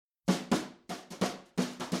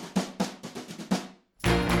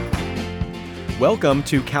Welcome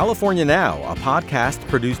to California Now, a podcast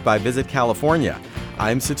produced by Visit California.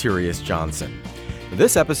 I'm Satirius Johnson.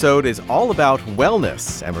 This episode is all about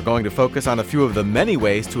wellness, and we're going to focus on a few of the many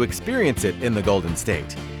ways to experience it in the Golden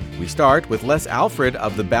State. We start with Les Alfred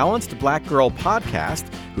of the Balanced Black Girl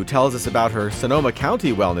podcast, who tells us about her Sonoma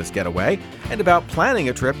County wellness getaway and about planning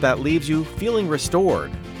a trip that leaves you feeling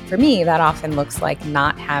restored. For me, that often looks like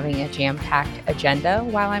not having a jam-packed agenda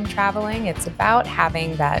while I'm traveling. It's about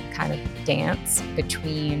having that kind of dance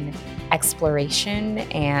between exploration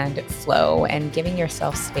and flow and giving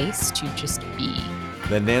yourself space to just be.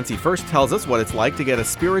 Then Nancy first tells us what it's like to get a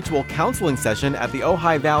spiritual counseling session at the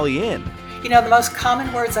Ojai Valley Inn. You know, the most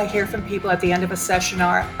common words I hear from people at the end of a session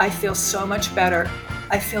are, I feel so much better.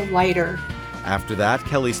 I feel lighter. After that,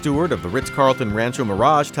 Kelly Stewart of the Ritz-Carlton Rancho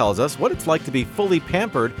Mirage tells us what it's like to be fully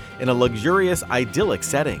pampered in a luxurious, idyllic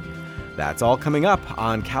setting. That's all coming up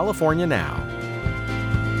on California Now.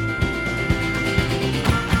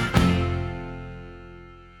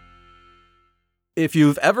 If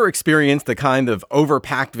you've ever experienced the kind of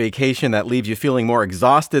overpacked vacation that leaves you feeling more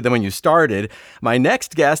exhausted than when you started, my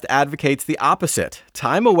next guest advocates the opposite,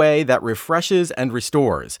 time away that refreshes and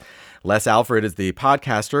restores. Les Alfred is the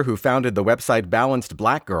podcaster who founded the website Balanced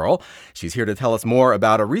Black Girl. She's here to tell us more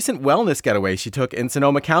about a recent wellness getaway she took in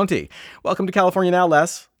Sonoma County. Welcome to California Now,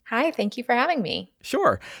 Les. Hi, thank you for having me.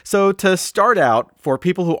 Sure. So to start out, for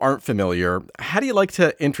people who aren't familiar, how do you like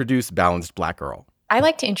to introduce Balanced Black Girl? I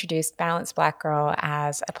like to introduce Balanced Black Girl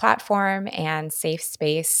as a platform and safe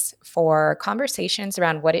space for conversations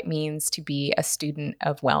around what it means to be a student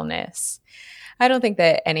of wellness. I don't think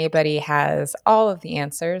that anybody has all of the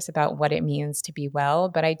answers about what it means to be well,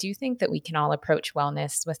 but I do think that we can all approach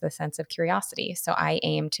wellness with a sense of curiosity. So I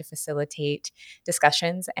aim to facilitate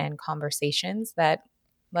discussions and conversations that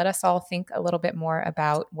let us all think a little bit more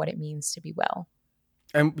about what it means to be well.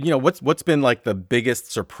 And, you know, what's been like the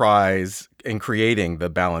biggest surprise in creating the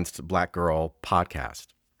Balanced Black Girl podcast?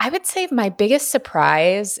 I would say my biggest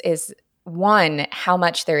surprise is, one, how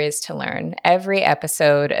much there is to learn. Every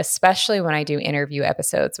episode, especially when I do interview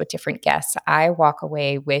episodes with different guests, I walk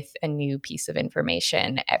away with a new piece of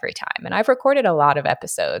information every time. And I've recorded a lot of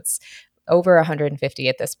episodes, over 150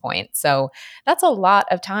 at this point. So that's a lot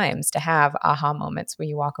of times to have aha moments where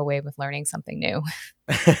you walk away with learning something new.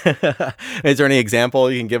 Is there any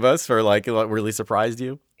example you can give us for like what really surprised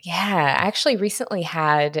you? Yeah, I actually recently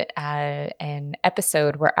had an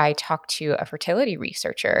episode where I talked to a fertility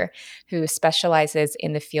researcher who specializes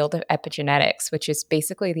in the field of epigenetics, which is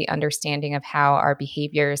basically the understanding of how our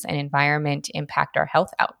behaviors and environment impact our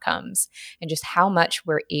health outcomes, and just how much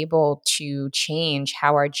we're able to change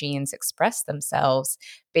how our genes express themselves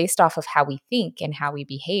based off of how we think and how we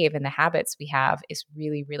behave and the habits we have is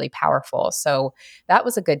really, really powerful. So that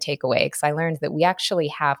was a good takeaway because I learned that we actually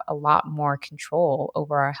have a lot more control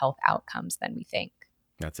over our health outcomes than we think.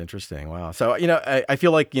 That's interesting. Wow. So, you know, I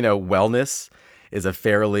feel like, you know, wellness is a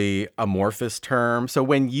fairly amorphous term. So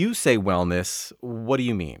when you say wellness, what do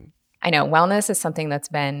you mean? I know wellness is something that's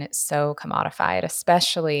been so commodified,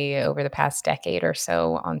 especially over the past decade or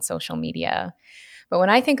so on social media. But when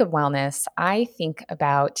I think of wellness, I think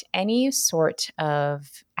about any sort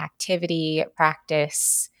of activity,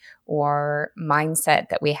 practice, or mindset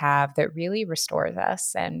that we have that really restores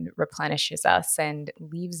us and replenishes us and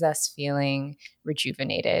leaves us feeling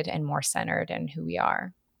rejuvenated and more centered in who we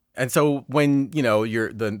are. And so when, you know,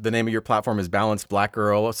 the name of your platform is Balanced Black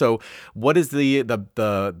Girl. So what is the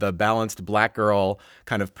Balanced Black Girl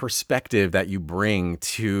kind of perspective that you bring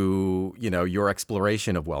to, you know, your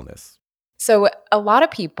exploration of wellness? So a lot of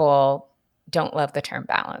people don't love the term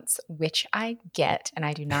balance, which I get, and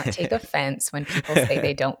I do not take offense when people say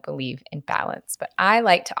they don't believe in balance. But I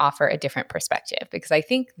like to offer a different perspective because I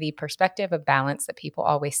think the perspective of balance that people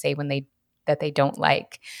always say that they don't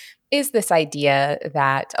like is this idea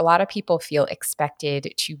that a lot of people feel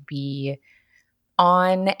expected to be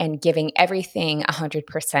on and giving everything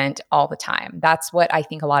 100% all the time. That's what I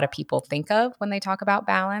think a lot of people think of when they talk about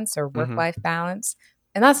balance or work-life balance.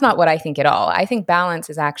 And that's not what I think at all. I think balance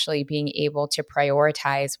is actually being able to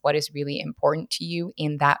prioritize what is really important to you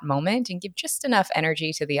in that moment and give just enough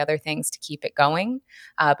energy to the other things to keep it going,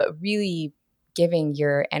 but really giving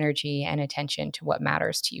your energy and attention to what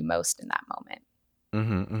matters to you most in that moment.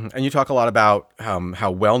 Mm-hmm, mm-hmm. And you talk a lot about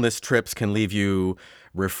how wellness trips can leave you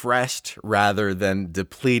refreshed rather than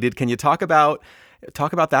depleted. Can you talk about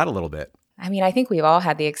that a little bit? I mean, I think we've all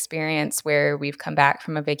had the experience where we've come back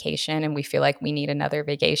from a vacation and we feel like we need another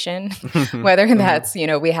vacation, whether that's, you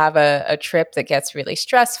know, we have a trip that gets really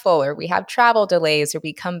stressful or we have travel delays or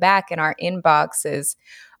we come back and our inbox is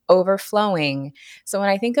overflowing. So when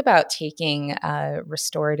I think about taking a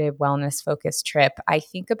restorative wellness focused trip, I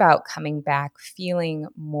think about coming back feeling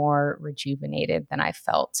more rejuvenated than I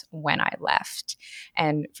felt when I left.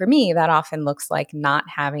 And for me, that often looks like not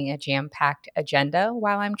having a jam-packed agenda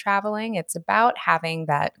while I'm traveling. It's about having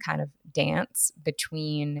that kind of dance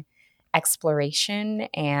between exploration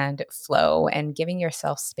and flow and giving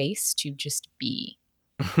yourself space to just be.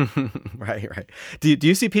 Right, right. Do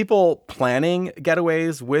you see people planning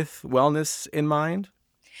getaways with wellness in mind?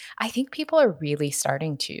 I think people are really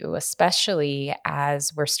starting to, especially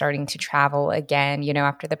as we're starting to travel again.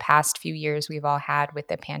 After the past few years we've all had with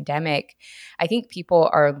the pandemic, I think people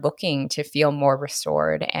are looking to feel more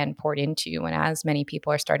restored and poured into. And as many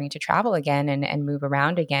people are starting to travel again and move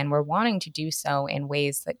around again, we're wanting to do so in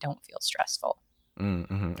ways that don't feel stressful.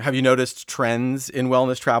 Mm-hmm. Have you noticed trends in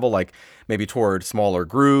wellness travel, like maybe toward smaller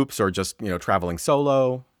groups or just, traveling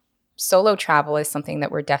solo? Solo travel is something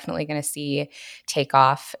that we're definitely going to see take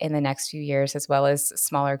off in the next few years, as well as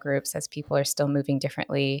smaller groups as people are still moving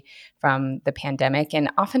differently from the pandemic. And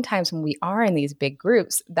oftentimes, when we are in these big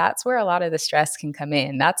groups, that's where a lot of the stress can come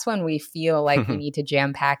in. That's when we feel like we need to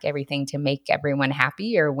jam pack everything to make everyone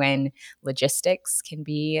happy, or when logistics can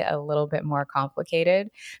be a little bit more complicated.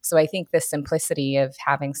 So I think the simplicity of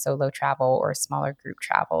having solo travel or smaller group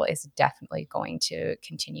travel is definitely going to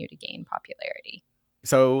continue to gain popularity.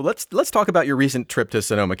 So let's talk about your recent trip to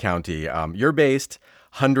Sonoma County. You're based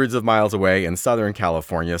hundreds of miles away in Southern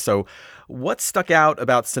California. So what stuck out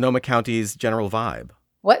about Sonoma County's general vibe?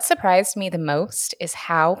 What surprised me the most is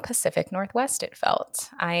how Pacific Northwest it felt.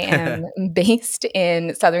 I am based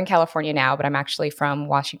in Southern California now, but I'm actually from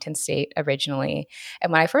Washington State originally.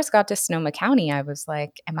 And when I first got to Sonoma County, I was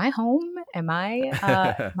like, "Am I home? Am I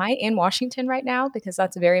in Washington right now?" Because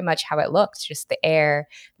that's very much how it looked. Just the air,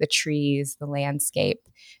 the trees, the landscape,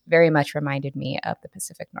 very much reminded me of the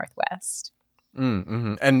Pacific Northwest.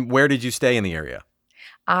 Mm-hmm. And where did you stay in the area?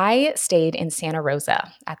 I stayed in Santa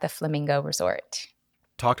Rosa at the Flamingo Resort.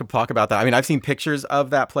 Talk about that. I mean, I've seen pictures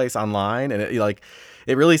of that place online, and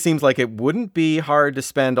it really seems like it wouldn't be hard to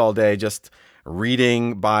spend all day just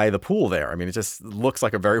reading by the pool there. I mean, it just looks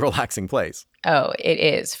like a very relaxing place. Oh, it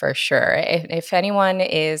is for sure. If anyone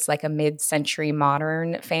is like a mid-century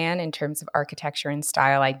modern fan in terms of architecture and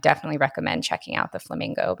style, I definitely recommend checking out the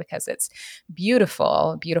Flamingo because it's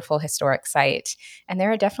beautiful, beautiful historic site. And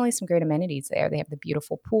there are definitely some great amenities there. They have the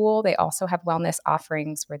beautiful pool. They also have wellness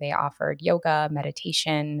offerings where they offered yoga,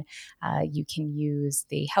 meditation. You can use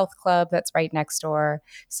the health club that's right next door.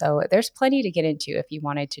 So there's plenty to get into if you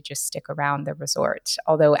wanted to just stick around the resort.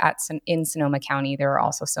 Although in Sonoma County, there are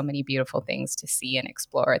also so many beautiful things to see and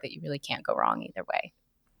explore that you really can't go wrong either way.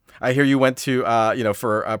 I hear you went to,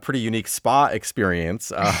 for a pretty unique spa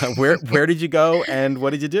experience. Where did you go and what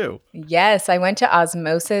did you do? Yes, I went to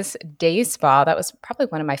Osmosis Day Spa. That was probably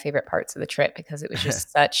one of my favorite parts of the trip because it was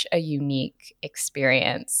just such a unique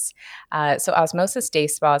experience. So Osmosis Day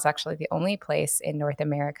Spa is actually the only place in North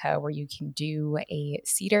America where you can do a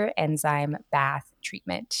cedar enzyme bath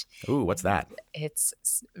treatment. Ooh, what's that? It's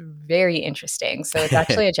very interesting. So it's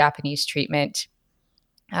actually a Japanese treatment.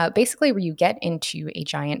 Basically, where you get into a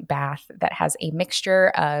giant bath that has a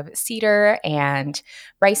mixture of cedar and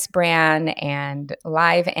rice bran and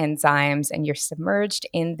live enzymes, and you're submerged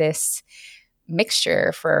in this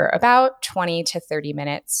mixture for about 20 to 30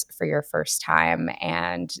 minutes for your first time.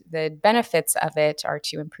 And the benefits of it are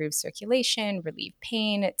to improve circulation, relieve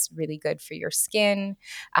pain. It's really good for your skin.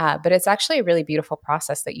 But it's actually a really beautiful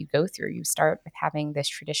process that you go through. You start with having this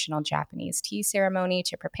traditional Japanese tea ceremony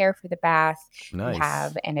to prepare for the bath. Nice. You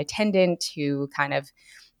have an attendant who kind of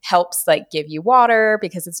helps give you water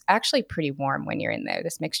because it's actually pretty warm when you're in there.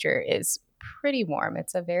 This mixture is pretty warm.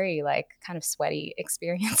 It's a very kind of sweaty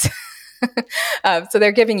experience. So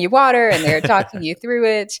they're giving you water and they're talking you through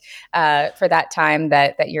it for that time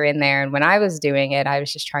that you're in there. And when I was doing it, I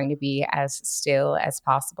was just trying to be as still as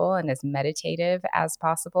possible and as meditative as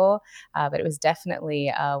possible. But it was definitely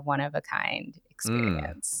a one-of-a-kind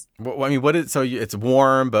experience. Well, I mean, it's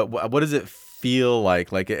warm, but what does it feel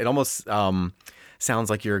like? Like it almost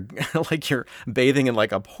sounds like you're bathing in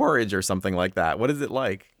a porridge or something like that. What is it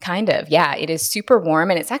like? Kind of. Yeah, it is super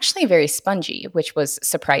warm and it's actually very spongy, which was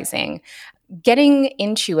surprising. Getting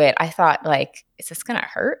into it, I thought is this going to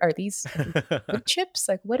hurt? Are these wood chips?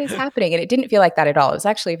 What is happening? And it didn't feel like that at all. It was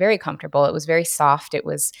actually very comfortable. It was very soft. It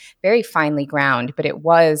was very finely ground, but it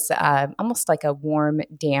was almost like a warm,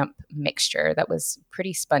 damp mixture that was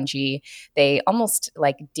pretty spongy. They almost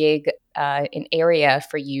dig an area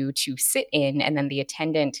for you to sit in, and then the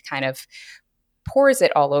attendant kind of pours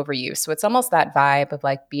it all over you. So it's almost that vibe of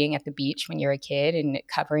like being at the beach when you're a kid and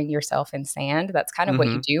covering yourself in sand. That's kind of what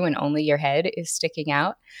you Hmm. do, and only your head is sticking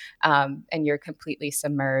out, and you're completely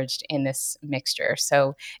submerged in this mixture.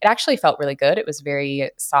 So it actually felt really good. It was very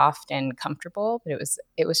soft and comfortable, but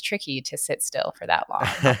it was tricky to sit still for that long.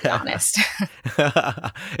 I'll be honest.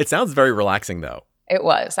 It sounds very relaxing, though. It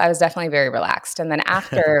was. I was definitely very relaxed. And then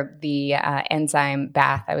after the enzyme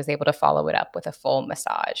bath, I was able to follow it up with a full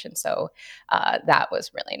massage. And so that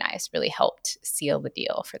was really nice, really helped seal the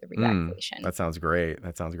deal for the relaxation. That sounds great.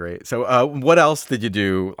 That sounds great. So, what else did you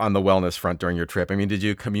do on the wellness front during your trip? I mean, did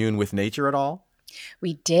you commune with nature at all?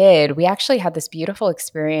 We did. We actually had this beautiful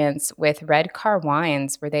experience with Red Car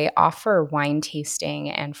Wines where they offer wine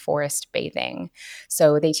tasting and forest bathing.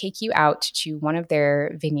 So they take you out to one of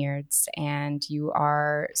their vineyards and you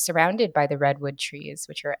are surrounded by the redwood trees,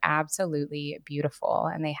 which are absolutely beautiful.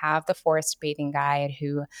 And they have the forest bathing guide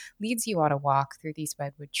who leads you on a walk through these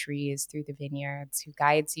redwood trees, through the vineyards, who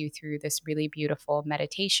guides you through this really beautiful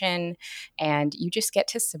meditation. And you just get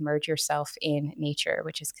to submerge yourself in nature,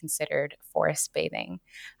 which is considered forest bathing.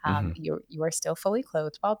 Hmm. You are still fully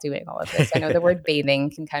clothed while doing all of this. I know the word bathing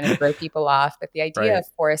can kind of throw people off, but the idea Right. of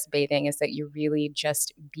forest bathing is that you're really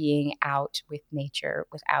just being out with nature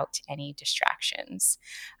without any distractions.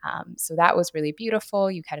 So that was really beautiful.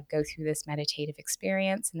 You kind of go through this meditative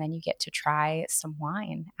experience, and then you get to try some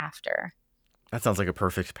wine after. That sounds like a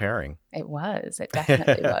perfect pairing. It was. It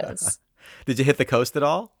definitely was. Did you hit the coast at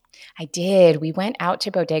all? I did. We went out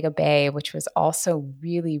to Bodega Bay, which was also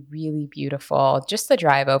really, really beautiful. Just the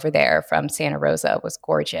drive over there from Santa Rosa was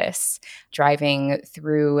gorgeous. Driving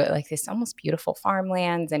through like this almost beautiful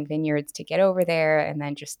farmlands and vineyards to get over there, and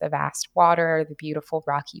then just the vast water, the beautiful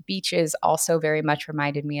rocky beaches also very much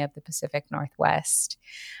reminded me of the Pacific Northwest.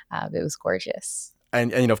 It was gorgeous.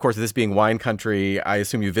 And of course, this being wine country, I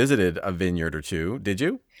assume you visited a vineyard or two. Did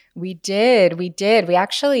you? We did. We did. We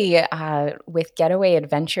actually, with Getaway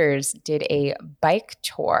Adventures, did a bike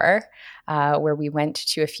tour where we went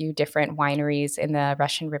to a few different wineries in the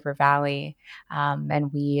Russian River Valley,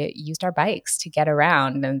 and we used our bikes to get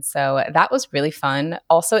around. And so that was really fun.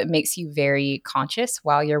 Also, it makes you very conscious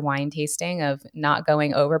while you're wine tasting of not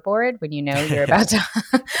going overboard when you know you're about to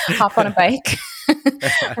hop on a bike.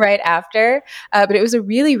 Right after. But it was a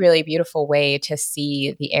really, really beautiful way to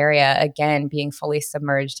see the area again, being fully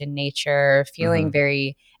submerged in nature, feeling Hmm.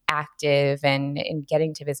 very active, and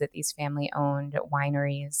getting to visit these family owned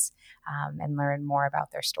wineries and learn more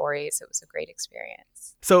about their stories. It was a great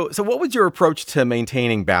experience. So what was your approach to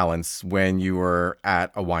maintaining balance when you were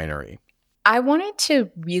at a winery? I wanted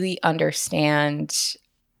to really understand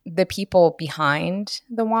the people behind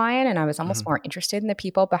the wine, and I was Hmm. almost more interested in the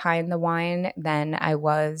people behind the wine than I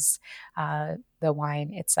was the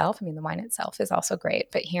wine itself. I mean, the wine itself is also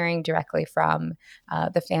great, but hearing directly from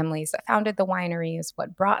the families that founded the wineries,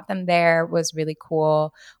 what brought them there was really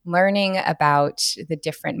cool. Learning about the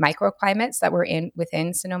different microclimates that were in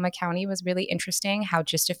within Sonoma County was really interesting. How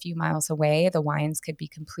just a few miles away, the wines could be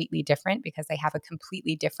completely different because they have a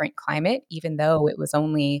completely different climate, even though it was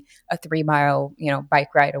only a 3 mile,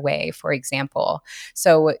 bike ride away, for example.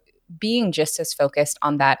 So being just as focused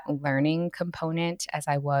on that learning component as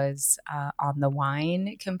I was on the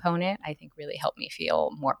wine component, I think really helped me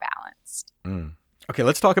feel more balanced. Mm. Okay,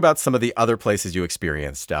 let's talk about some of the other places you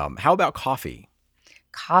experienced. How about coffee?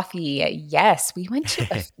 Coffee, yes. We went to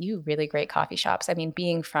a few really great coffee shops. I mean,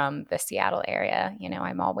 being from the Seattle area,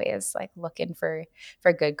 I'm always like looking for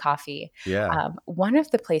good coffee. Yeah. One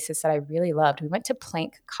of the places that I really loved, we went to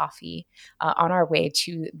Plank Coffee on our way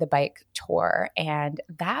to the bike tour, and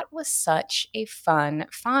that was such a fun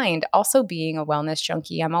find. Also, being a wellness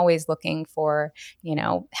junkie, I'm always looking for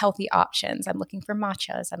healthy options. I'm looking for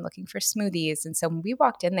matchas. I'm looking for smoothies, and so when we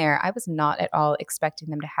walked in there, I was not at all expecting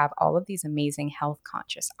them to have all of these amazing health conscious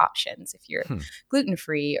options. If you're Hmm. gluten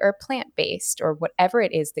free or plant based or whatever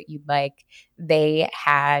it is that you'd like, they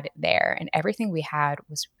had there. And everything we had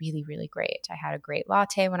was really, really great. I had a great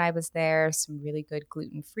latte when I was there, some really good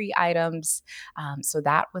gluten free items. So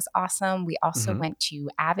that was awesome. We also Hmm. went to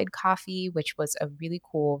Avid Coffee, which was a really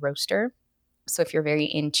cool roaster. So if you're very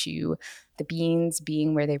into the beans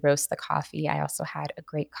being where they roast the coffee, I also had a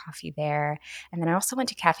great coffee there. And then I also went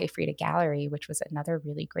to Cafe Frida Gallery, which was another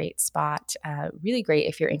really great spot. Really great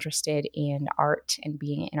if you're interested in art and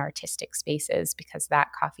being in artistic spaces, because that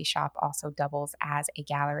coffee shop also doubles as a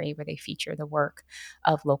gallery where they feature the work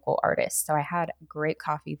of local artists. So I had great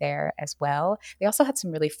coffee there as well. They also had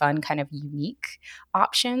some really fun, kind of unique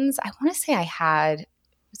options. I want to say I had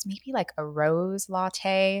was maybe like a rose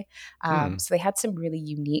latte. Hmm. So they had some really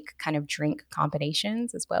unique kind of drink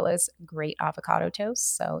combinations as well as great avocado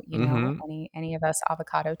toast. So, Mm-hmm. any of us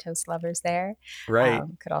avocado toast lovers there Right.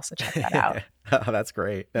 could also check that out. Oh, that's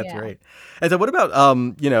great. That's Yeah. great. And so what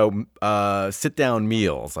about sit down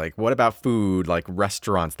meals? Like what about food, like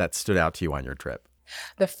restaurants that stood out to you on your trip?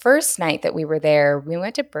 The first night that we were there, we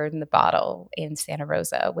went to Bird in the Bottle in Santa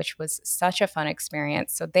Rosa, which was such a fun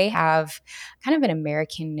experience. So they have kind of an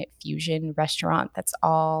American fusion restaurant that's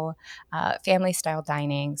all family style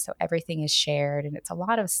dining. So everything is shared, and it's a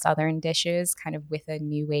lot of Southern dishes, kind of with a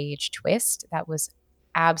new age twist that was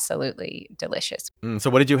absolutely delicious. So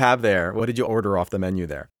what did you have there? What did you order off the menu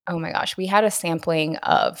there? Oh my gosh, we had a sampling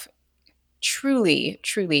of truly,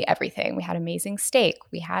 truly everything. We had amazing steak.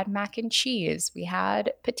 We had mac and cheese. We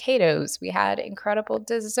had potatoes. We had incredible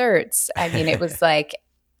desserts. I mean, it was like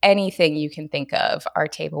anything you can think of. Our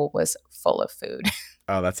table was full of food.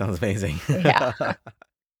 Oh, that sounds amazing. Yeah.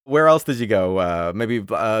 Where else did you go? Maybe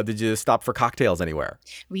did you stop for cocktails anywhere?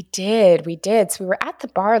 We did. We did. So we were at the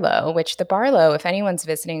Barlow, which the Barlow, if anyone's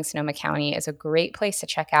visiting Sonoma County, is a great place to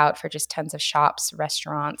check out for just tons of shops,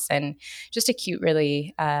 restaurants, and just a cute,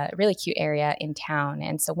 really cute area in town.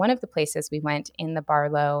 And so one of the places we went in the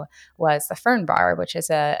Barlow was the Fern Bar, which is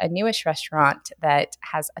a newish restaurant that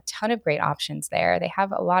has a ton of great options there. They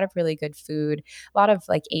have a lot of really good food, a lot of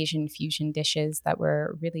like Asian fusion dishes that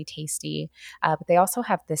were really tasty. But they also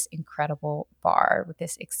have this incredible bar with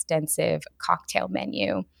this extensive cocktail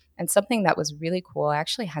menu. And something that was really cool, I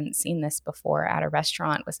actually hadn't seen this before at a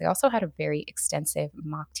restaurant, was they also had a very extensive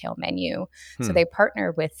mocktail menu. So Hmm. they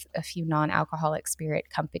partner with a few non-alcoholic spirit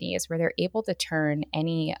companies where they're able to turn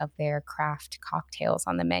any of their craft cocktails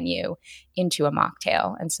on the menu into a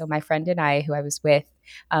mocktail. And so my friend and I, who I was with,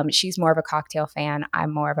 she's more of a cocktail fan.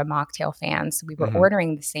 I'm more of a mocktail fan. So we were Mhm.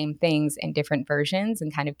 ordering the same things in different versions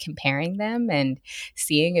and kind of comparing them and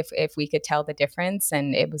seeing if we could tell the difference.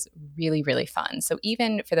 And it was really, really fun. So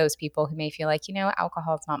even for those people who may feel like,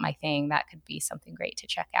 alcohol is not my thing, that could be something great to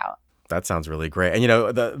check out. That sounds really great. And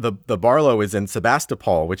the Barlow is in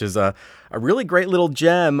Sebastopol, which is a really great little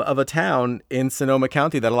gem of a town in Sonoma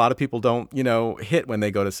County that a lot of people don't, hit when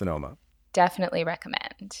they go to Sonoma. Definitely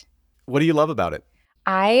recommend. What do you love about it?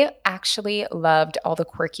 I actually loved all the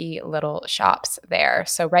quirky little shops there.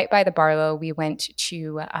 So, right by the Barlow, we went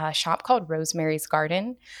to a shop called Rosemary's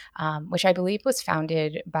Garden, which I believe was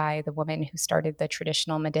founded by the woman who started the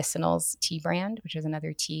Traditional Medicinals tea brand, which is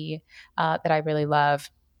another tea that I really love.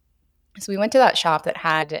 So, we went to that shop that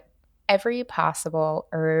had every possible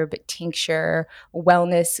herb, tincture,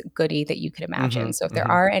 wellness goodie that you could imagine. Hmm. So if there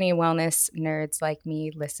Hmm. are any wellness nerds like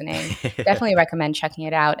me listening, definitely recommend checking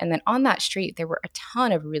it out. And then on that street, there were a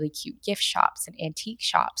ton of really cute gift shops and antique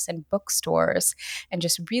shops and bookstores and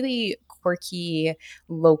just really quirky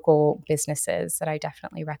local businesses that I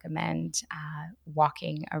definitely recommend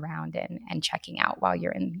walking around and checking out while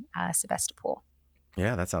you're in Sebastopol.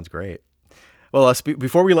 Yeah, that sounds great. Well,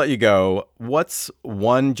 before we let you go, what's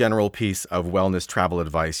one general piece of wellness travel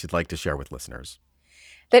advice you'd like to share with listeners?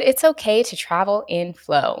 That it's okay to travel in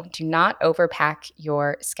flow. Do not overpack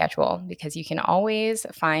your schedule because you can always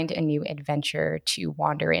find a new adventure to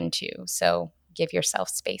wander into. So give yourself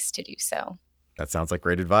space to do so. That sounds like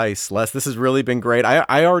great advice. Les, this has really been great.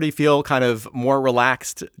 I already feel kind of more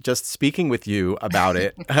relaxed just speaking with you about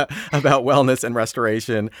it, about wellness and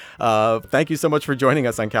restoration. Thank you so much for joining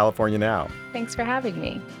us on California Now. Thanks for having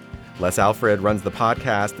me. Les Alfred runs the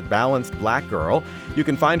podcast Balanced Black Girl. You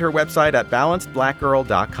can find her website at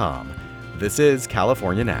balancedblackgirl.com. This is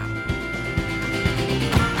California Now.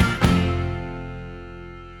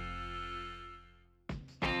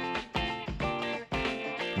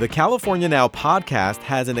 The California Now podcast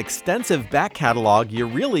has an extensive back catalog you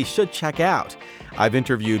really should check out. I've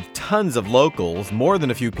interviewed tons of locals, more than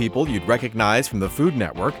a few people you'd recognize from the Food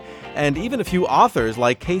Network, and even a few authors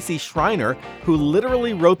like Casey Schreiner, who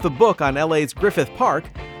literally wrote the book on LA's Griffith Park,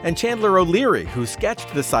 and Chandler O'Leary, who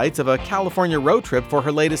sketched the sights of a California road trip for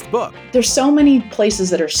her latest book. There's so many places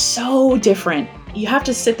that are so different. You have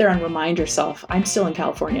to sit there and remind yourself, I'm still in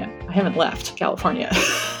California. I haven't left California.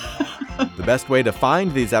 The best way to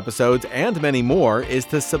find these episodes and many more is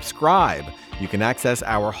to subscribe. You can access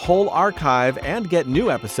our whole archive and get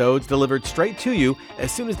new episodes delivered straight to you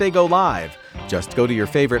as soon as they go live. Just go to your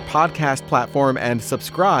favorite podcast platform and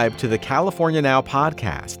subscribe to the California Now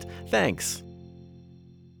podcast. Thanks.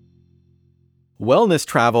 Wellness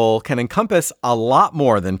travel can encompass a lot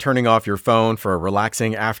more than turning off your phone for a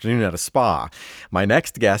relaxing afternoon at a spa. My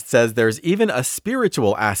next guest says there's even a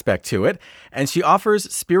spiritual aspect to it, and she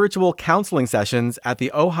offers spiritual counseling sessions at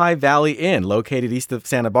the Ojai Valley Inn located east of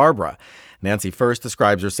Santa Barbara. Nancy first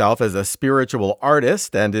describes herself as a spiritual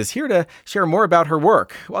artist and is here to share more about her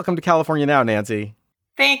work. Welcome to California Now, Nancy.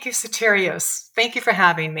 Thank you, Satirios. Thank you for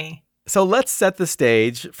having me. So let's set the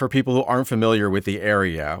stage for people who aren't familiar with the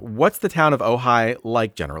area. What's the town of Ojai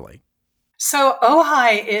like generally? So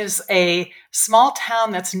Ojai is a small town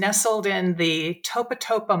that's nestled in the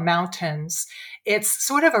Topatopa Mountains. It's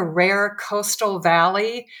sort of a rare coastal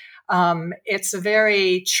valley. It's a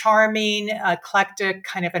very charming, eclectic,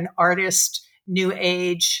 kind of an artist, new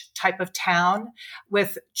age type of town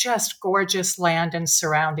with just gorgeous land and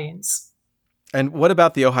surroundings. And what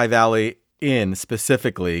about the Ojai Valley Inn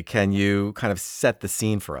specifically? Can you kind of set the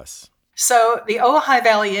scene for us? So the Ojai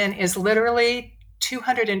Valley Inn is literally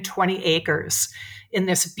 220 acres in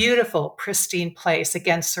this beautiful, pristine place,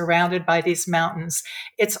 again, surrounded by these mountains.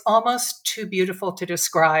 It's almost too beautiful to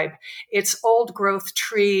describe. It's old growth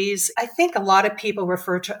trees. I think a lot of people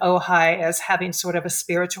refer to Ojai as having sort of a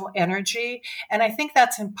spiritual energy. And I think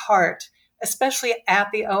that's in part, especially at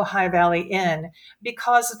the Ojai Valley Inn,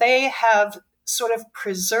 because they have sort of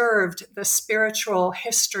preserved the spiritual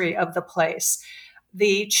history of the place.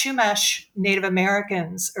 The Chumash Native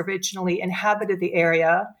Americans originally inhabited the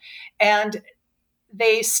area, and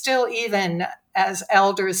they still, even as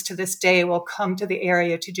elders to this day, will come to the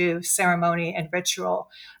area to do ceremony and ritual,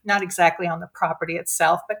 not exactly on the property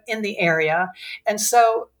itself, but in the area. And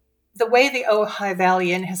so the way the Ojai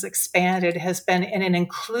Valley Inn has expanded has been in an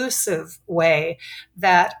inclusive way,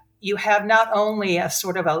 that you have not only a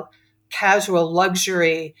sort of a casual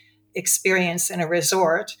luxury experience in a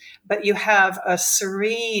resort, but you have a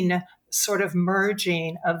serene sort of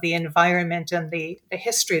merging of the environment and the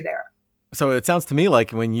history there. So it sounds to me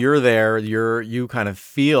like when you're there, you kind of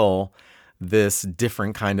feel this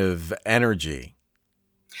different kind of energy.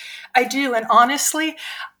 I do. And honestly,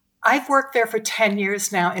 I've worked there for 10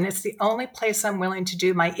 years now, and it's the only place I'm willing to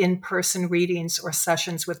do my in-person readings or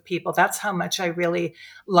sessions with people. That's how much I really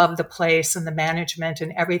love the place and the management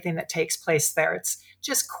and everything that takes place there. It's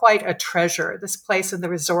just quite a treasure. This place in the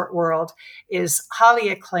resort world is highly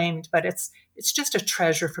acclaimed, but it's just a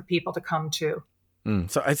treasure for people to come to.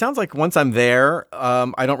 So it sounds like once I'm there,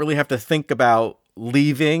 I don't really have to think about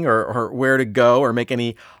leaving or where to go or make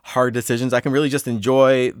any hard decisions. I can really just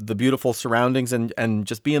enjoy the beautiful surroundings and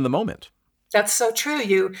just be in the moment. That's so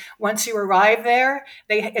true. Once you arrive there,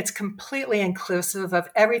 it's completely inclusive of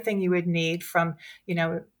everything you would need from,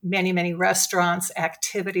 many, many restaurants,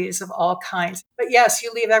 activities of all kinds. But yes,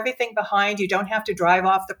 you leave everything behind. You don't have to drive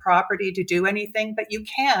off the property to do anything, but you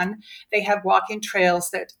can. They have walking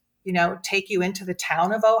trails that take you into the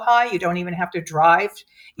town of Ojai. You don't even have to drive,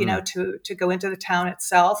 to go into the town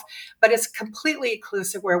itself. But it's completely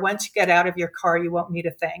inclusive, where once you get out of your car, you won't need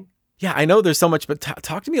a thing. Yeah, I know there's so much, but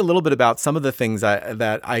talk to me a little bit about some of the things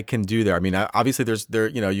that I can do there. I mean, obviously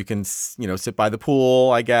you can, sit by the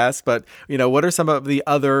pool, I guess, but, what are some of the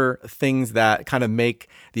other things that kind of make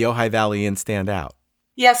the Ojai Valley Inn stand out?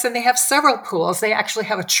 Yes, and they have several pools. They actually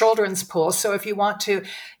have a children's pool. So if you want to,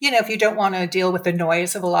 if you don't want to deal with the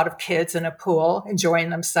noise of a lot of kids in a pool enjoying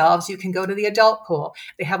themselves, you can go to the adult pool.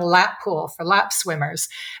 They have a lap pool for lap swimmers.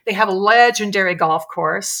 They have a legendary golf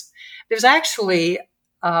course. There's actually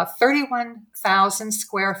 31,000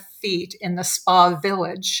 square feet in the spa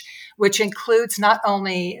village, which includes not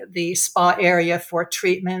only the spa area for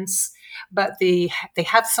treatments, but they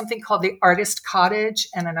have something called the Artist Cottage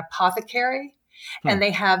and an apothecary. And they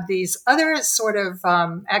have these other sort of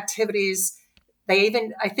activities.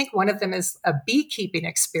 I think one of them is a beekeeping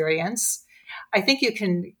experience. I think you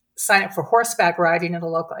can sign up for horseback riding in the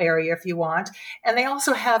local area if you want. And they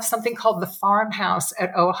also have something called the Farmhouse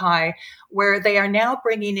at Ojai, where they are now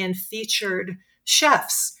bringing in featured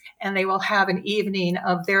chefs, and they will have an evening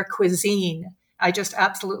of their cuisine. I just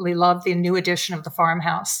absolutely love the new edition of the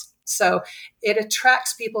Farmhouse. So it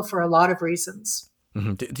attracts people for a lot of reasons.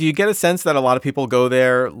 Mm-hmm. Do you get a sense that a lot of people go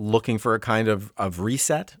there looking for a kind of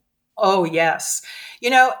reset? Oh, yes.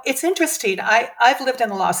 It's interesting. I've lived in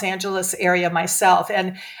the Los Angeles area myself,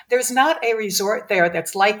 and there's not a resort there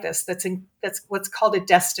that's like this. That's what's called a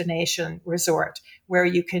destination resort, where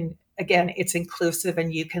you can, again, it's inclusive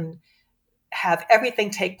and you can have everything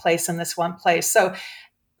take place in this one place. So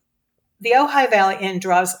the Ojai Valley Inn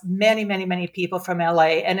draws many, many, many people from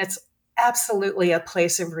LA, and it's absolutely a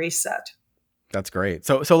place of reset. That's great.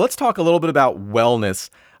 So let's talk a little bit about wellness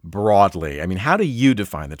broadly. I mean, how do you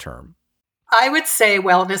define the term? I would say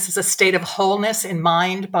wellness is a state of wholeness in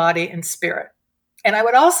mind, body, and spirit. And I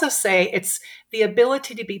would also say it's the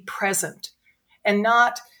ability to be present and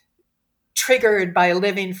not triggered by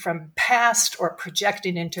living from past or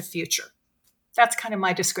projecting into future. That's kind of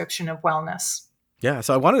my description of wellness. Yeah,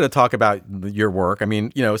 so I wanted to talk about your work. I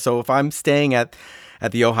mean, so if I'm staying at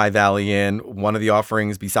the Ojai Valley Inn, one of the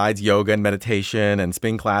offerings besides yoga and meditation and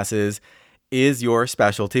spin classes is your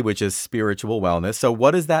specialty, which is spiritual wellness. So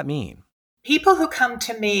what does that mean? People who come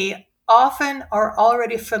to me often are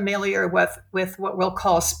already familiar with what we'll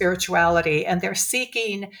call spirituality, and they're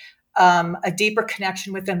seeking a deeper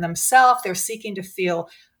connection within themselves. They're seeking to feel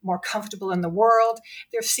more comfortable in the world.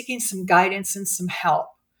 They're seeking some guidance and some help.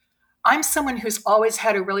 I'm someone who's always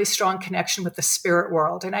had a really strong connection with the spirit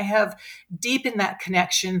world, and I have deepened that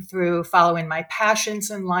connection through following my passions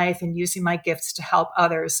in life and using my gifts to help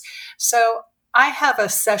others. So I have a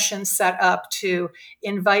session set up to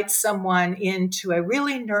invite someone into a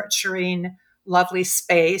really nurturing, lovely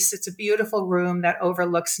space. It's a beautiful room that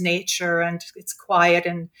overlooks nature, and it's quiet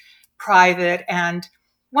and private. And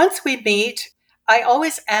once we meet, I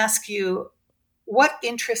always ask you what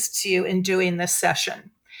interests you in doing this session.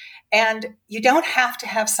 And you don't have to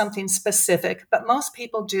have something specific, but most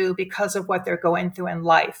people do because of what they're going through in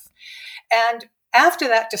life. And after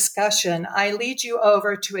that discussion, I lead you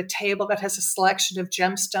over to a table that has a selection of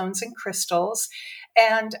gemstones and crystals.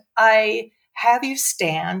 And I have you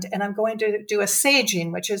stand, and I'm going to do a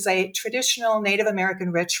saging, which is a traditional Native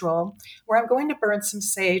American ritual where I'm going to burn some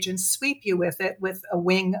sage and sweep you with it with a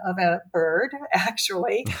wing of a bird,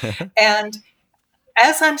 actually. And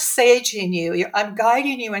as I'm saging you, I'm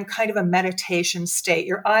guiding you in kind of a meditation state.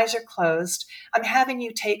 Your eyes are closed. I'm having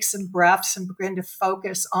you take some breaths and begin to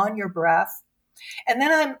focus on your breath. And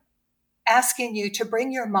then I'm asking you to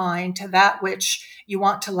bring your mind to that which you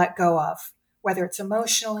want to let go of, whether it's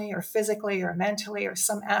emotionally or physically or mentally or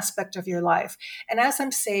some aspect of your life. And as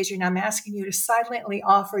I'm saging, I'm asking you to silently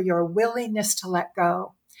offer your willingness to let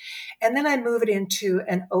go. And then I move it into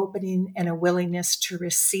an opening and a willingness to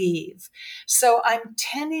receive. So I'm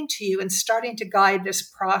tending to you and starting to guide this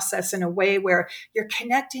process in a way where you're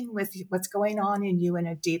connecting with what's going on in you in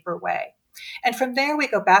a deeper way. And from there, we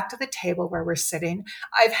go back to the table where we're sitting.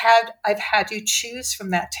 I've had you choose from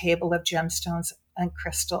that table of gemstones and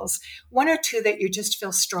crystals, one or two that you just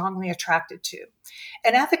feel strongly attracted to.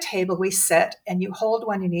 And at the table, we sit and you hold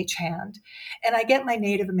one in each hand. And I get my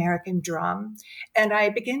Native American drum and I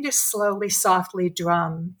begin to slowly, softly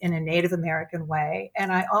drum in a Native American way.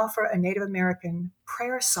 And I offer a Native American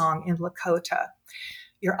prayer song in Lakota.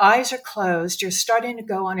 Your eyes are closed. You're starting to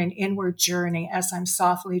go on an inward journey as I'm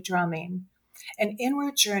softly drumming. An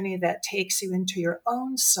inward journey that takes you into your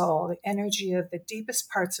own soul, the energy of the deepest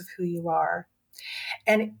parts of who you are.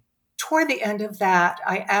 And toward the end of that,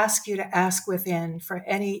 I ask you to ask within for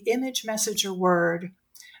any image, message, or word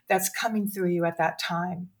that's coming through you at that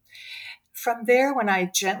time. From there, when I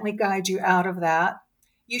gently guide you out of that,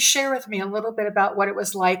 you share with me a little bit about what it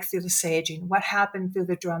was like through the saging, what happened through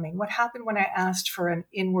the drumming, what happened when I asked for an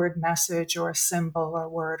inward message or a symbol or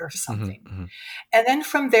word or something. Mm-hmm. And then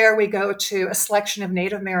from there, we go to a selection of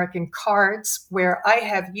Native American cards where I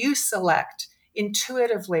have you select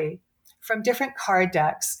intuitively from different card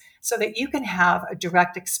decks so that you can have a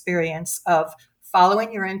direct experience of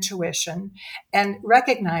following your intuition and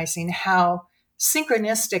recognizing how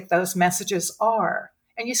synchronistic those messages are.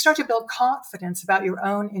 And you start to build confidence about your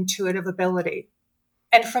own intuitive ability.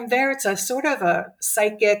 And from there, it's a sort of a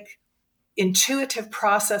psychic, intuitive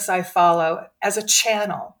process I follow as a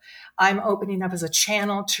channel. I'm opening up as a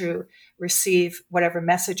channel to receive whatever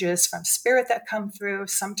messages from spirit that come through.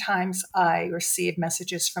 Sometimes I receive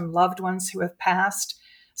messages from loved ones who have passed.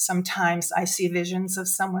 Sometimes I see visions of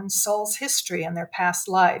someone's soul's history and their past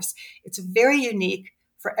lives. It's very unique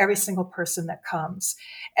for every single person that comes.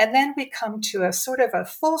 And then we come to a sort of a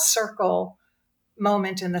full circle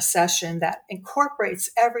moment in the session that incorporates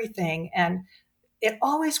everything. And it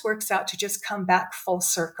always works out to just come back full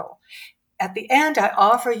circle. At the end, I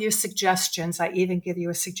offer you suggestions. I even give you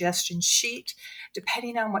a suggestion sheet.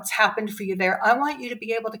 Depending on what's happened for you there, I want you to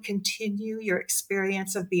be able to continue your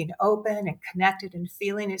experience of being open and connected and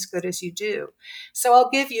feeling as good as you do. So I'll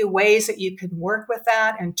give you ways that you can work with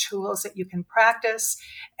that and tools that you can practice.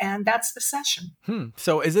 And that's the session.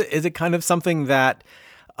 So is it kind of something that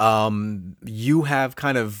you have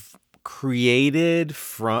kind of created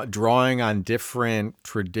from drawing on different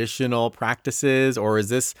traditional practices, or is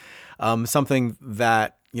this something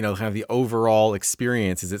that, kind of the overall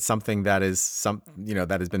experience? Is it something that is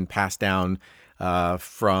that has been passed down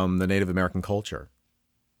from the Native American culture?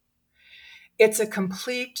 It's a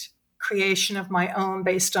complete creation of my own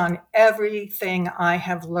based on everything I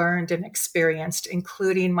have learned and experienced,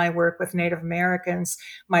 including my work with Native Americans,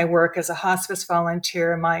 my work as a hospice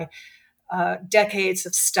volunteer, my decades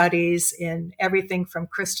of studies in everything from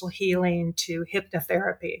crystal healing to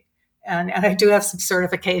hypnotherapy. And I do have some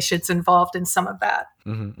certifications involved in some of that.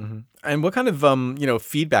 And what kind of,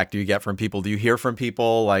 feedback do you get from people? Do you hear from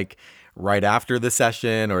people like right after the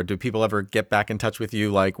session, or do people ever get back in touch with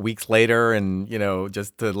you like weeks later and,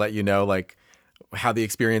 just to let you know like how the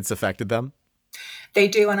experience affected them? They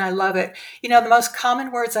do, and I love it. The most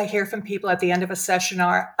common words I hear from people at the end of a session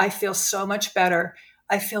are, I feel so much better.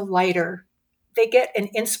 I feel lighter. They get an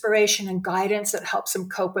inspiration and guidance that helps them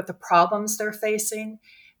cope with the problems they're facing.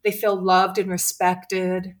 They feel loved and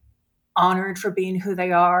respected, honored for being who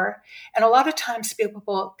they are. And a lot of times people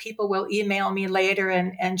will email me later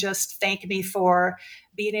and just thank me for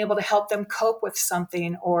being able to help them cope with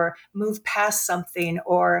something or move past something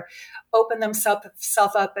or open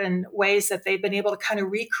themselves up in ways that they've been able to kind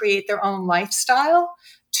of recreate their own lifestyle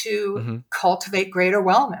to cultivate greater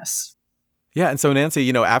wellness. Yeah. And so,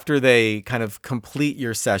 Nancy, after they kind of complete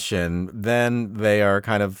your session, then they are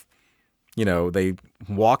kind of, they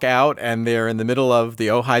walk out and they're in the middle of the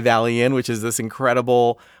Ojai Valley Inn, which is this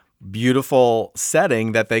incredible, beautiful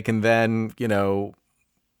setting that they can then,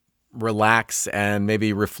 relax and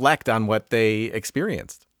maybe reflect on what they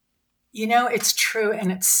experienced. It's true.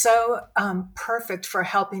 And it's so perfect for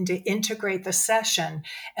helping to integrate the session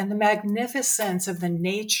and the magnificence of the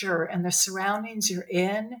nature and the surroundings you're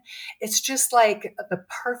in. It's just like the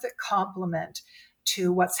perfect complement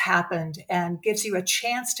to what's happened and gives you a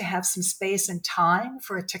chance to have some space and time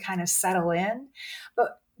for it to kind of settle in.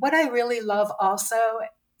 But what I really love also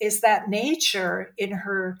is that nature in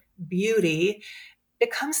her beauty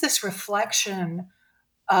becomes this reflection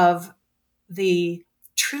of the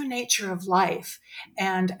true nature of life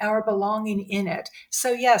and our belonging in it.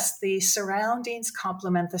 So yes, the surroundings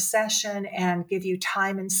complement the session and give you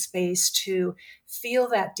time and space to feel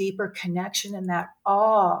that deeper connection and that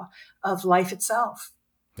awe of life itself.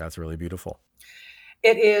 That's really beautiful.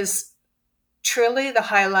 It is truly the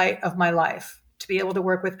highlight of my life to be able to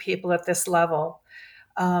work with people at this level.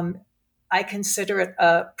 I consider it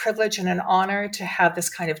a privilege and an honor to have this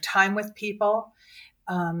kind of time with people,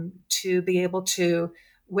 to be able to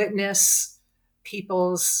witness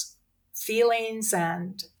people's feelings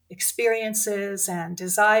and experiences and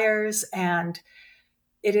desires. And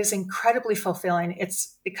it is incredibly fulfilling.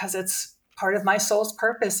 It's because it's part of my soul's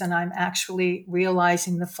purpose and I'm actually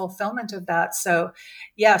realizing the fulfillment of that. So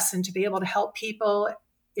yes, and to be able to help people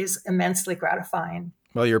is immensely gratifying.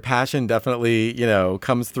 Well, your passion definitely,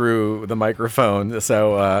 comes through the microphone.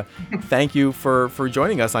 So thank you for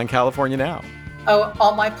joining us on California Now. Oh,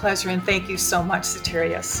 all my pleasure, and thank you so much,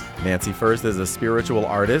 Sotirios. Nancy Furst is a spiritual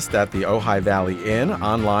artist at the Ojai Valley Inn,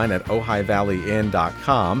 online at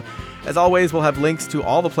ojaivalleyinn.com. As always, we'll have links to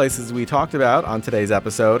all the places we talked about on today's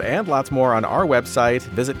episode and lots more on our website,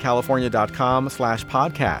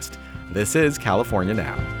 visitcalifornia.com/podcast. This is California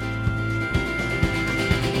Now.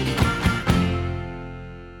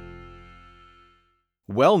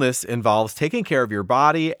 Wellness involves taking care of your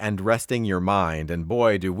body and resting your mind, and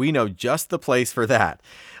boy, do we know just the place for that.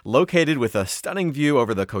 Located with a stunning view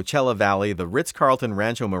over the Coachella Valley, the Ritz-Carlton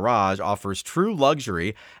Rancho Mirage offers true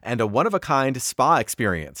luxury and a one-of-a-kind spa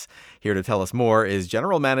experience. Here to tell us more is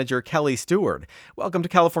General Manager Kelly Stewart. Welcome to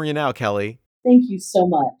California Now, Kelly. Thank you so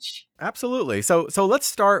much. Absolutely. So let's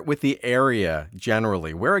start with the area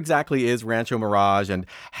generally. Where exactly is Rancho Mirage, and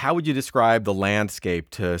how would you describe the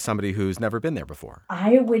landscape to somebody who's never been there before?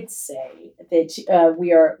 I would say that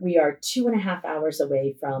we are 2.5 hours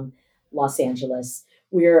away from Los Angeles.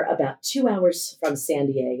 We're about 2 hours from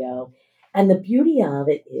San Diego. And the beauty of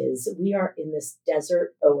it is we are in this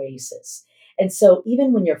desert oasis. And so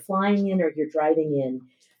even when you're flying in or you're driving in,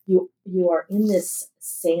 you are in this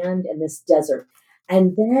sand and this desert.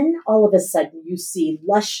 And then all of a sudden you see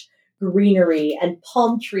lush greenery and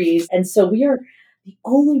palm trees. And so we are the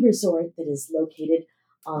only resort that is located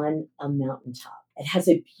on a mountaintop. It has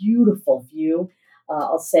a beautiful view.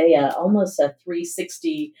 I'll say almost a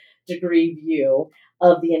 360-degree view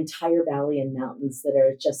of the entire valley and mountains that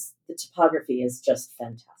are just, the topography is just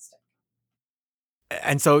fantastic.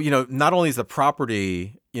 And so, not only is the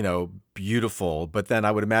property, beautiful, but then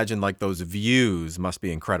I would imagine like those views must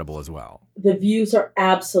be incredible as well. The views are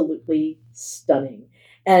absolutely stunning.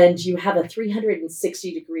 And you have a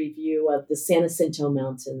 360-degree view of the San Jacinto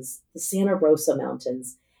Mountains, the Santa Rosa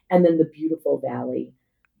Mountains, and then the beautiful valley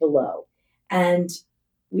below. And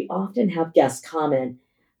we often have guests comment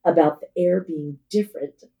about the air being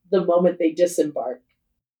different the moment they disembark.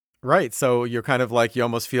 Right. So you're kind of like, you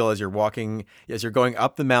almost feel as you're walking, as you're going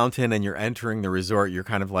up the mountain and you're entering the resort, you're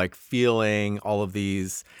kind of like feeling all of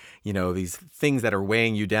these, these things that are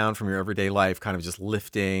weighing you down from your everyday life, kind of just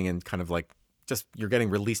lifting and kind of like just, you're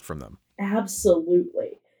getting released from them.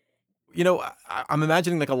 Absolutely. I'm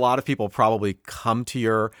imagining like a lot of people probably come to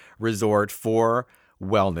your resort for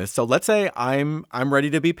wellness. So let's say I'm ready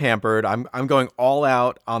to be pampered. I'm going all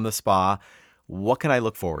out on the spa. What can I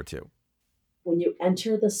look forward to? When you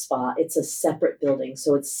enter the spa, it's a separate building.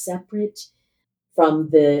 So it's separate from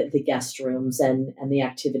the guest rooms and the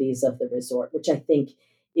activities of the resort, which I think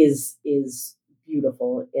is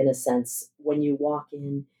beautiful in a sense. When you walk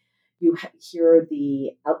in, you hear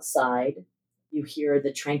the outside, you hear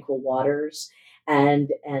the tranquil waters and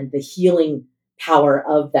the healing power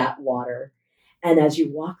of that water. And as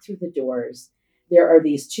you walk through the doors, there are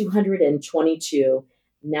these 222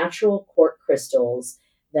 natural quartz crystals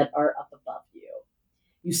that are up above you.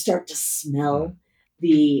 You start to smell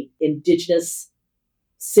the indigenous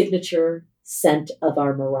signature scent of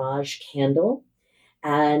our Mirage candle,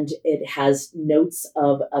 and it has notes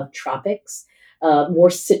of tropics, more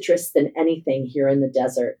citrus than anything here in the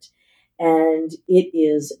desert. And it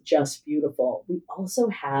is just beautiful. We also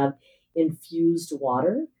have infused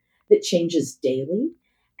water that changes daily.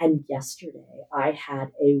 And yesterday I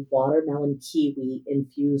had a watermelon kiwi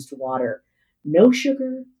infused water. No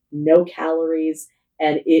sugar, no calories.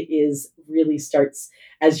 And it is really starts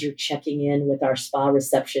as you're checking in with our spa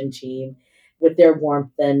reception team with their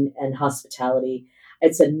warmth and hospitality.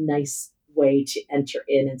 It's a nice way to enter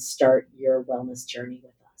in and start your wellness journey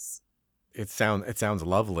with us. It sounds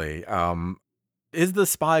lovely. Is the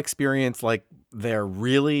spa experience like they're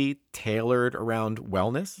really tailored around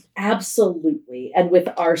wellness? Absolutely. And with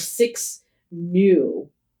our 6 new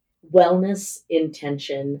wellness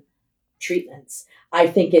intention treatments, I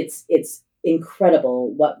think it's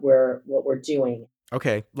incredible what we're doing.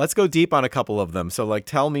 Okay, let's go deep on a couple of them. So like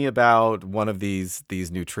tell me about one of these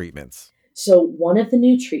new treatments. So one of the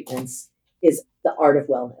new treatments is the art of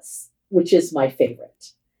wellness, which is my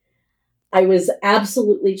favorite. I was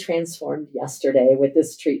absolutely transformed yesterday with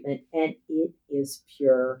this treatment, and it is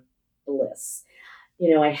pure bliss.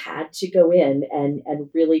 I had to go in and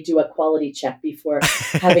really do a quality check before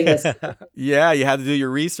having this. Yeah, you had to do your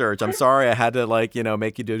research. I'm sorry I had to make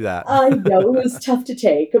you do that. I know it was tough to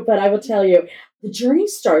take, but I will tell you, the journey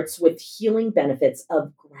starts with healing benefits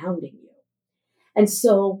of grounding you. And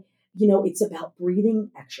so, it's about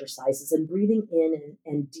breathing exercises and breathing in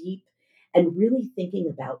and deep and really thinking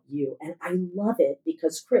about you. And I love it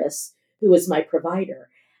because Chris, who is my provider,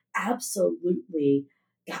 absolutely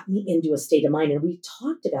got me into a state of mind. And we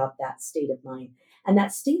talked about that state of mind. And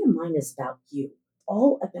that state of mind is about you,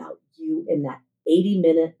 all about you in that 80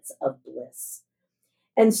 minutes of bliss.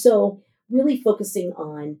 And so, really focusing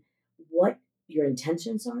on what your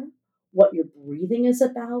intentions are, what your breathing is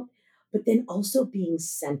about, but then also being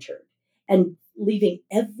centered and leaving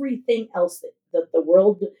everything else that the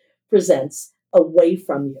world presents away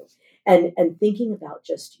from you and thinking about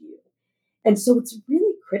just you. And so, it's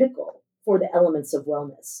really critical for the elements of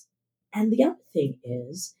wellness. And the other thing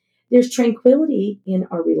is, there's tranquility in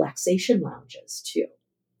our relaxation lounges too.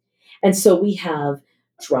 And so, we have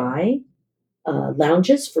dry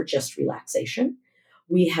lounges for just relaxation.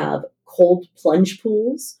 We have cold plunge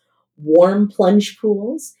pools, warm plunge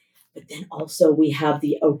pools, but then also we have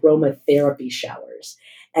the aromatherapy showers.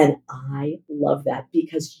 And I love that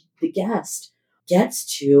because the guest gets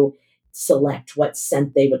to select what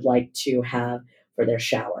scent they would like to have for their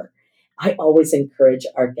shower. I always encourage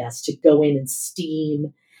our guests to go in and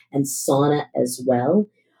steam and sauna as well.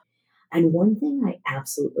 And one thing I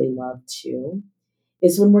absolutely love too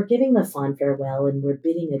is when we're giving the fond farewell and we're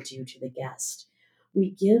bidding adieu to the guest,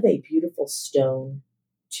 we give a beautiful stone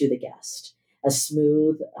to the guest, a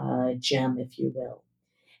smooth gem, if you will.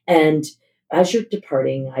 And as you're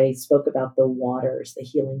departing, I spoke about the waters, the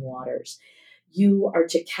healing waters. You are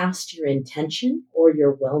to cast your intention or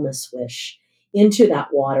your wellness wish into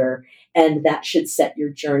that water, and that should set your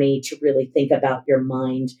journey to really think about your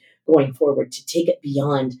mind going forward, to take it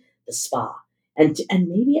beyond the spa. And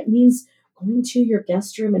maybe it means going to your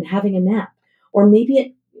guest room and having a nap. Or maybe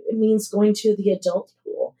it means going to the adult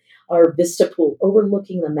pool or vista pool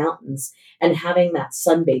overlooking the mountains and having that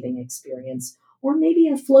sunbathing experience. Or maybe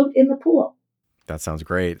a float in the pool. That sounds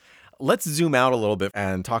great. Let's zoom out a little bit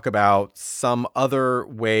and talk about some other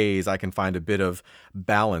ways I can find a bit of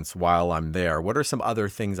balance while I'm there. What are some other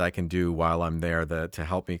things I can do while I'm there to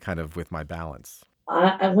help me kind of with my balance?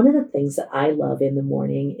 One of the things that I love in the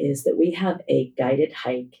morning is that we have a guided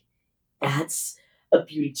hike. That's a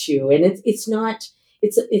beauty too. And it's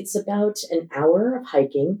about an hour of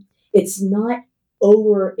hiking. It's not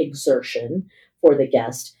over exertion for the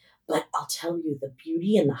guest, but I'll tell you the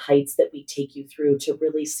beauty and the heights that we take you through to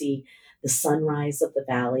really see the sunrise of the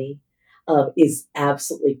valley is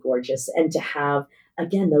absolutely gorgeous. And to have,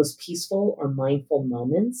 again, those peaceful or mindful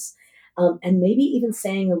moments and maybe even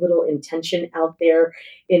saying a little intention out there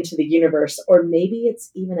into the universe, or maybe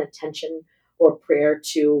it's even attention or prayer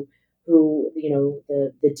to who,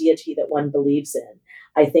 the deity that one believes in,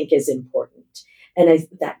 I think is important. And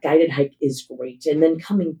that guided hike is great. And then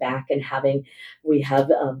coming back and we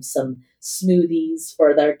have some smoothies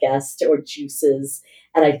for their guests or juices.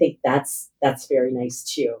 And I think that's very nice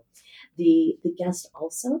too. The guest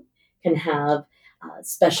also can have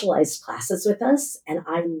specialized classes with us. And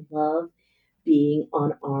I love being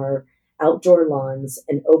on our outdoor lawns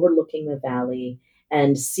and overlooking the valley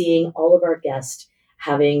and seeing all of our guests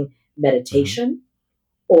having meditation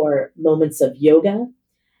or moments of yoga,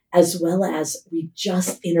 as well as we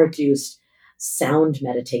just introduced sound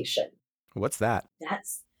meditation. What's that?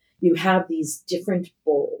 You have these different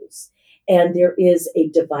bowls, and there is a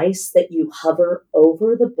device that you hover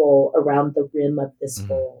over the bowl around the rim of this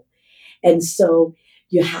bowl. And so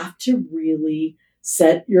you have to really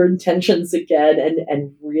set your intentions again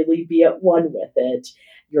and really be at one with it.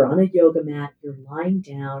 You're on a yoga mat, you're lying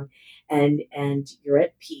down, and you're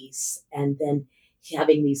at peace, and then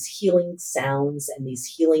having these healing sounds and these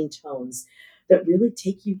healing tones that really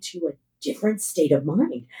take you to a different state of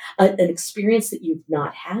mind, an experience that you've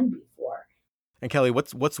not had before. And Kelly,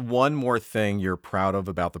 what's one more thing you're proud of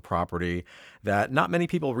about the property that not many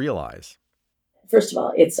people realize? First of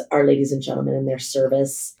all, it's our ladies and gentlemen and their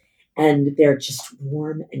service, and they're just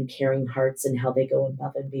warm and caring hearts and how they go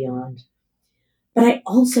above and beyond. But I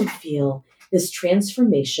also feel this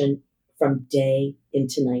transformation from day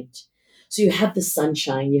into night. So you have the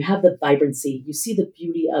sunshine, you have the vibrancy, you see the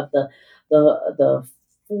beauty of the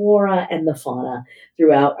flora and the fauna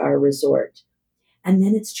throughout our resort. And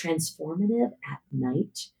then it's transformative at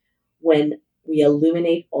night when we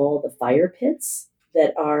illuminate all the fire pits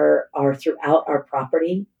that are throughout our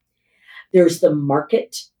property. There's the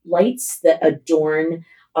market lights that adorn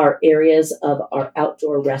our areas of our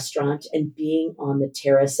outdoor restaurant and being on the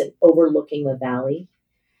terrace and overlooking the valley.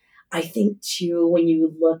 I think too, when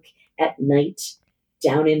you look at night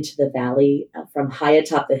down into the valley from high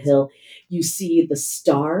atop the hill, you see the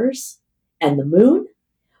stars and the moon,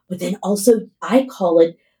 but then also I call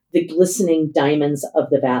it the glistening diamonds of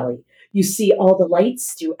the valley. You see all the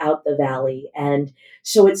lights throughout the valley. And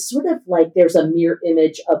so it's sort of like there's a mirror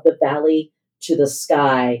image of the valley to the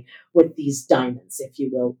sky with these diamonds, if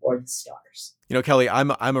you will, or the stars. Kelly,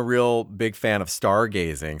 I'm a real big fan of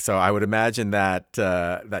stargazing, so I would imagine that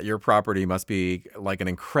that your property must be like an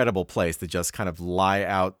incredible place to just kind of lie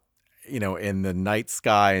out, in the night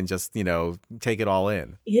sky and just, take it all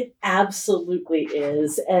in. It absolutely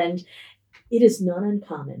is, and it is not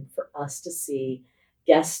uncommon for us to see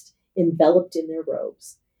guests enveloped in their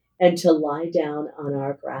robes and to lie down on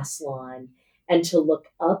our grass lawn and to look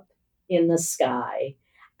up in the sky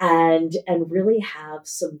and really have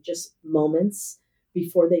some just moments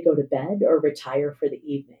before they go to bed or retire for the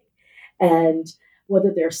evening. And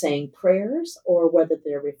whether they're saying prayers or whether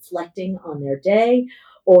they're reflecting on their day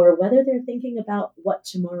or whether they're thinking about what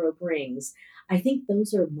tomorrow brings, I think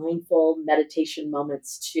those are mindful meditation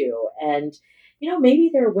moments too. And, maybe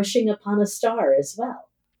they're wishing upon a star as well.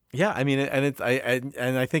 Yeah, I mean,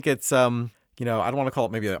 I think it's I don't want to call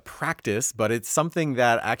it maybe a practice, but it's something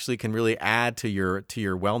that actually can really add to your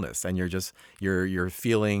wellness and your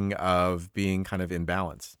feeling of being kind of in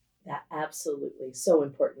balance. That absolutely so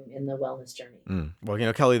important in the wellness journey.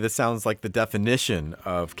 Well, Kelly, this sounds like the definition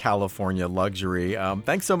of California luxury.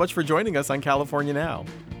 Thanks so much for joining us on California Now.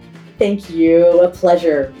 Thank you. A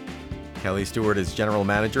pleasure. Kelly Stewart is General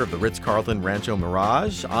Manager of the Ritz-Carlton Rancho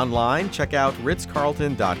Mirage. Online, check out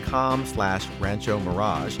ritzcarlton.com/Rancho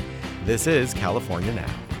Mirage. This is California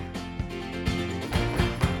Now.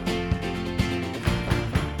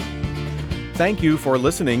 Thank you for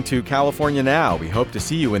listening to California Now. We hope to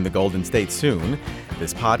see you in the Golden State soon.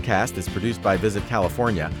 This podcast is produced by Visit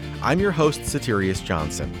California. I'm your host, Satirius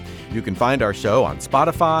Johnson. You can find our show on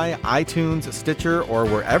Spotify, iTunes, Stitcher, or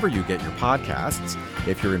wherever you get your podcasts.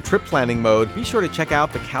 If you're in trip planning mode, be sure to check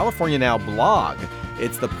out the California Now blog.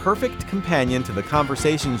 It's the perfect companion to the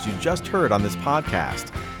conversations you just heard on this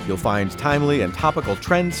podcast. You'll find timely and topical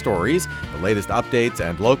trend stories, the latest updates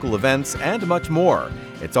and local events, and much more.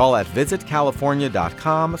 It's all at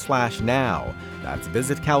visitcalifornia.com/now. That's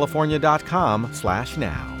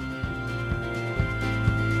visitcalifornia.com/now.